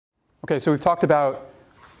Okay, so we've talked about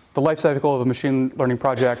the life cycle of a machine learning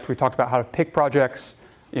project. We talked about how to pick projects,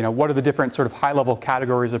 what are the different sort of high-level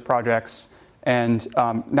categories of projects. And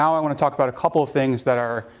now I want to talk about a couple of things that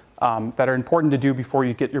are important to do before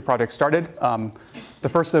you get your project started. The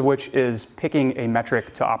first of which is picking a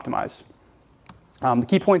metric to optimize. The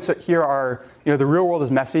key points here are, the real world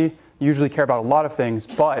is messy. You usually care about a lot of things,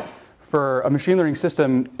 but for a machine learning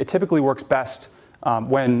system, it typically works best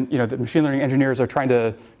when the machine learning engineers are trying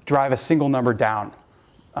to drive a single number down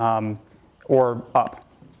or up.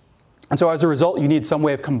 And so as a result, you need some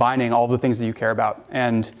way of combining all the things that you care about.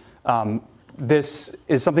 And this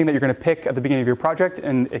is something that you're going to pick at the beginning of your project,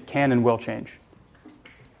 and it can and will change.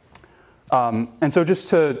 And so just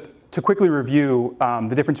to quickly review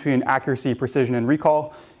the difference between accuracy, precision, and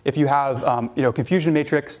recall, if you have confusion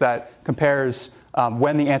matrix that compares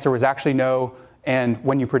when the answer was actually no and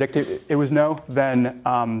when you predicted it was no, then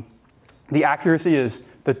the accuracy is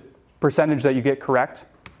the percentage that you get correct.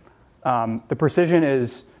 The precision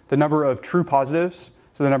is the number of true positives,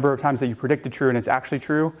 so the number of times that you predicted true and it's actually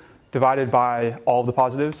true, divided by all of the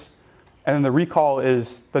positives. And then the recall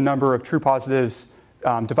is the number of true positives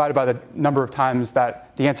divided by the number of times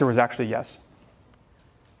that the answer was actually yes.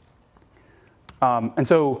 And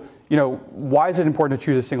so, why is it important to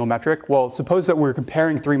choose a single metric? Well, suppose that we're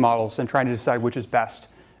comparing three models and trying to decide which is best,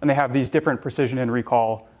 and they have these different precision and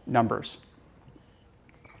recall numbers.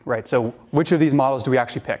 Right, so which of these models do we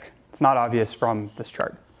actually pick? It's not obvious from this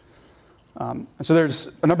chart. And so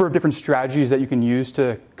there's a number of different strategies that you can use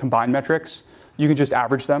to combine metrics. You can just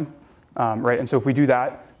average them, right? And so if we do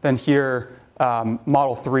that, then here,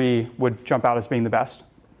 model 3 would jump out as being the best.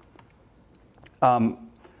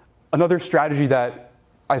 Another strategy that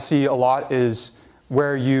I see a lot is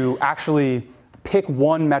where you actually pick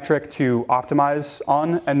one metric to optimize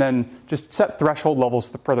on and then just set threshold levels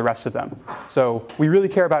for the rest of them. So we really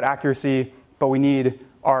care about accuracy, but we need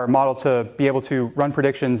our model to be able to run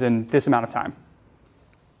predictions in this amount of time.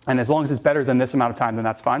 And as long as it's better than this amount of time, then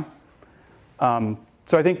that's fine.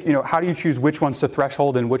 So I think, how do you choose which ones to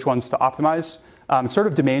threshold and which ones to optimize? It's sort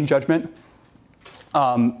of domain judgment.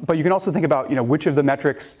 But you can also think about, which of the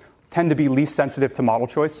metrics tend to be least sensitive to model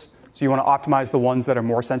choice. So you want to optimize the ones that are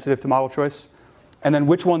more sensitive to model choice. And then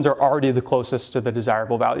which ones are already the closest to the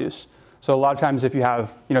desirable values. So a lot of times if you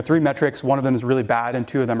have, 3 metrics, one of them is really bad and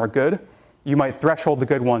 2 of them are good, you might threshold the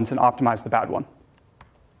good ones and optimize the bad one.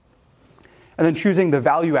 And then choosing the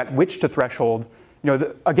value at which to threshold,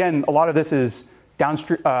 again, a lot of this is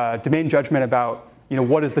downstream domain judgment about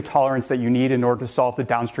what is the tolerance that you need in order to solve the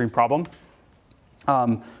downstream problem.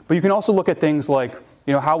 But you can also look at things like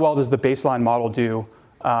how well does the baseline model do,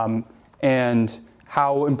 and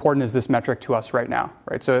how important is this metric to us right now,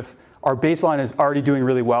 right? So if our baseline is already doing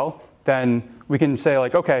really well, then we can say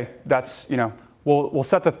like, okay, that's we'll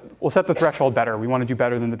set the threshold better. We want to do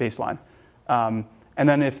better than the baseline. And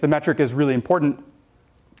then if the metric is really important,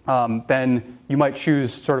 then you might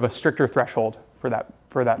choose sort of a stricter threshold for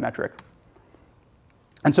that metric.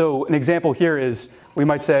 And so an example here is we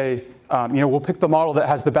might say, we'll pick the model that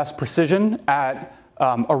has the best precision at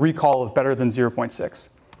a recall of better than 0.6.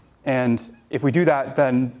 And if we do that,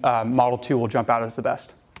 then model 2 will jump out as the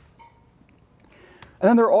best. And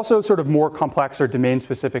then there are also sort of more complex or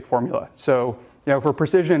domain-specific formula. So for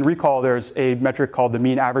precision and recall, there's a metric called the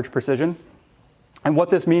mean average precision. And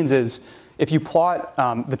what this means is if you plot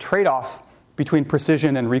the trade-off between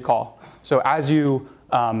precision and recall, so as you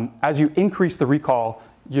increase the recall,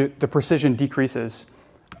 the precision decreases.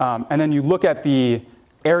 And then you look at the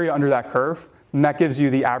area under that curve, and that gives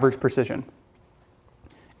you the average precision.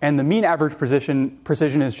 And the mean average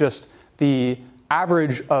precision is just the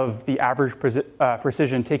average of the average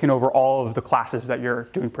precision taken over all of the classes that you're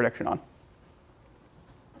doing prediction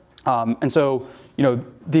on. And so,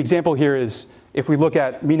 the example here is if we look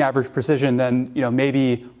at mean average precision, then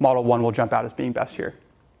maybe model 1 will jump out as being best here.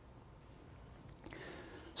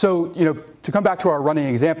 So, to come back to our running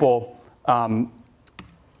example,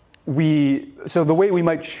 so the way we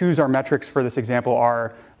might choose our metrics for this example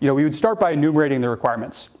are, we would start by enumerating the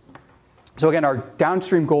requirements. So again, our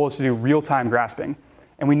downstream goal is to do real-time grasping.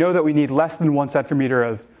 And we know that we need less than 1 centimeter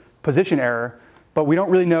of position error, but we don't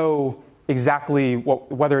really know exactly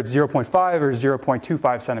whether it's 0.5 or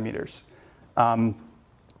 0.25 centimeters. And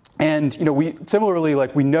we similarly,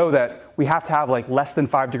 we know that we have to have less than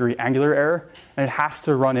 5-degree angular error, and it has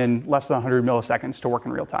to run in less than 100 milliseconds to work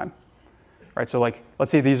in real time. Right, so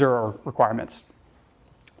let's say these are our requirements.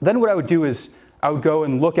 Then what I would do is I would go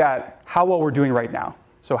and look at how well we're doing right now.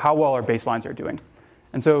 So how well our baselines are doing.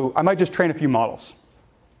 And so I might just train a few models.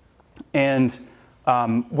 And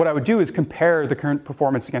what I would do is compare the current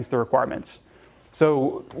performance against the requirements.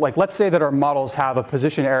 So like, let's say that our models have a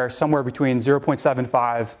position error somewhere between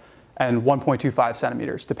 0.75 and 1.25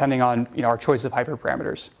 centimeters, depending on our choice of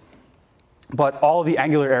hyperparameters. But all of the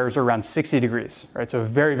angular errors are around 60 degrees, right? So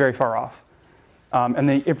very, very far off. And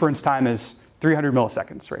the inference time is 300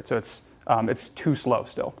 milliseconds, right? So it's too slow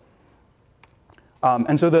still.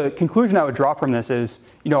 And so the conclusion I would draw from this is,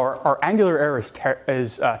 our angular error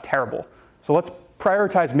is terrible. So let's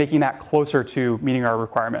prioritize making that closer to meeting our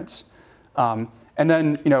requirements. And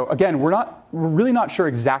then, again, we're really not sure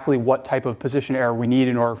exactly what type of position error we need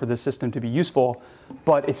in order for this system to be useful,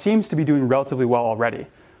 but it seems to be doing relatively well already.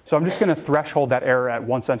 So I'm just going to threshold that error at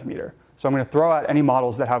 1 centimeter. So I'm going to throw out any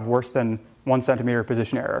models that have worse than 1 centimeter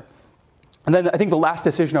position error. And then I think the last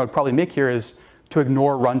decision I would probably make here is to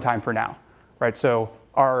ignore runtime for now, right? So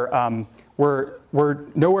we're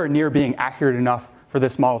nowhere near being accurate enough for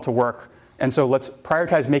this model to work. And so let's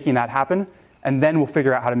prioritize making that happen, and then we'll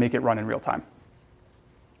figure out how to make it run in real time.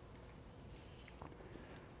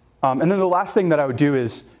 And then the last thing that I would do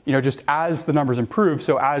is, just as the numbers improve,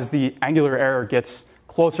 so as the angular error gets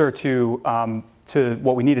closer to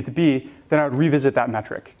what we need it to be, then I would revisit that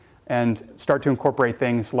metric and start to incorporate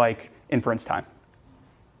things like inference time.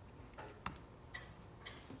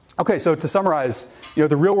 Okay, so to summarize,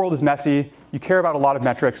 the real world is messy. You care about a lot of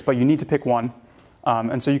metrics, but you need to pick one.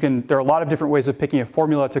 And so there are a lot of different ways of picking a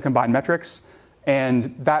formula to combine metrics,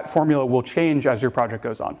 and that formula will change as your project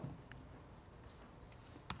goes on.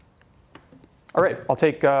 All right, I'll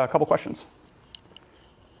take a couple questions.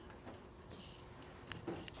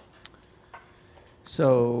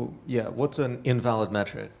 So yeah, what's an invalid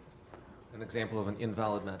metric? An example of an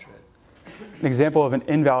invalid metric. An example of an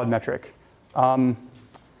invalid metric.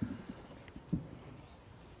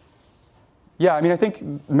 Yeah, I think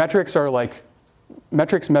metrics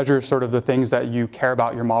measure sort of the things that you care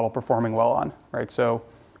about your model performing well on, right? So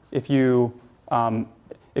if you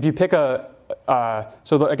pick I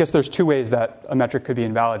guess there's two ways that a metric could be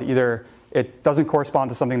invalid. Either it doesn't correspond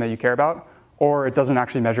to something that you care about, or it doesn't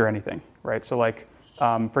actually measure anything, right? So like,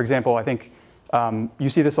 for example, I think you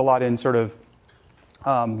see this a lot in sort of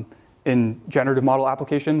in generative model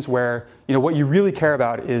applications where what you really care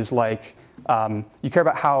about is like you care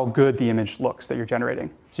about how good the image looks that you're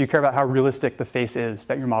generating. So you care about how realistic the face is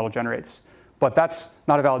that your model generates. But that's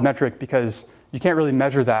not a valid metric because you can't really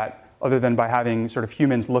measure that other than by having sort of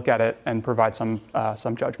humans look at it and provide some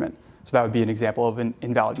judgment. So that would be an example of an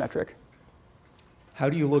invalid metric. How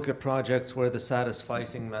do you look at projects where the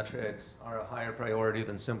satisficing metrics are a higher priority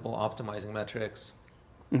than simple optimizing metrics?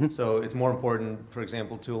 Mm-hmm. So it's more important, for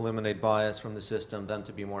example, to eliminate bias from the system than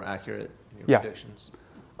to be more accurate in your predictions.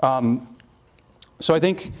 So I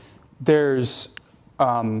think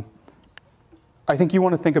I think you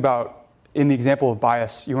want to think about, in the example of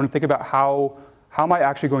bias, you want to think about how am I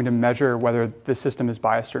actually going to measure whether the system is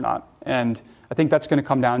biased or not? And I think that's going to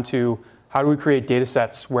come down to how do we create data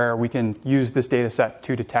sets where we can use this data set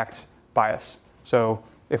to detect bias. So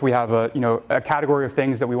if we have a category of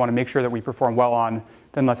things that we want to make sure that we perform well on,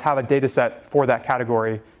 then let's have a data set for that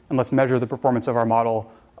category, and let's measure the performance of our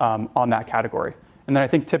model on that category. And then I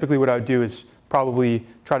think typically what I would do is probably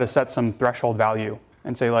try to set some threshold value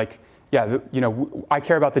and say like, yeah, I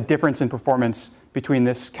care about the difference in performance between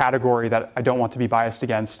this category that I don't want to be biased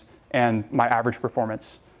against and my average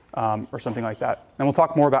performance, or something like that. And we'll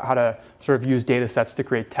talk more about how to sort of use data sets to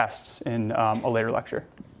create tests in a later lecture.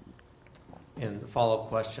 And the follow-up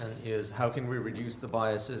question is, how can we reduce the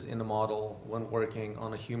biases in the model when working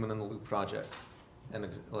on a human-in-the-loop project, and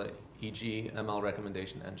e.g. ML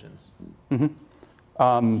recommendation engines? Mm-hmm.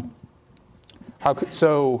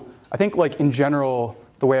 So I think like in general,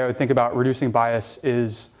 the way I would think about reducing bias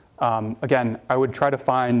is, again, I would try to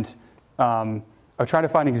find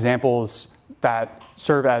examples that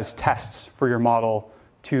serve as tests for your model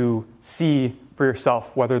to see for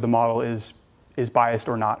yourself whether the model is biased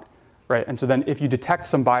or not, right? And so then if you detect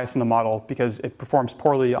some bias in the model because it performs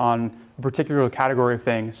poorly on a particular category of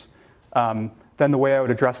things, then the way I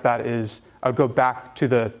would address that is I would go back to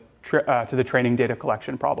the training data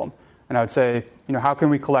collection problem. And I would say, how can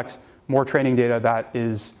we collect more training data that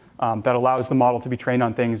allows the model to be trained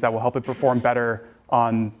on things that will help it perform better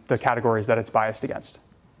on the categories that it's biased against?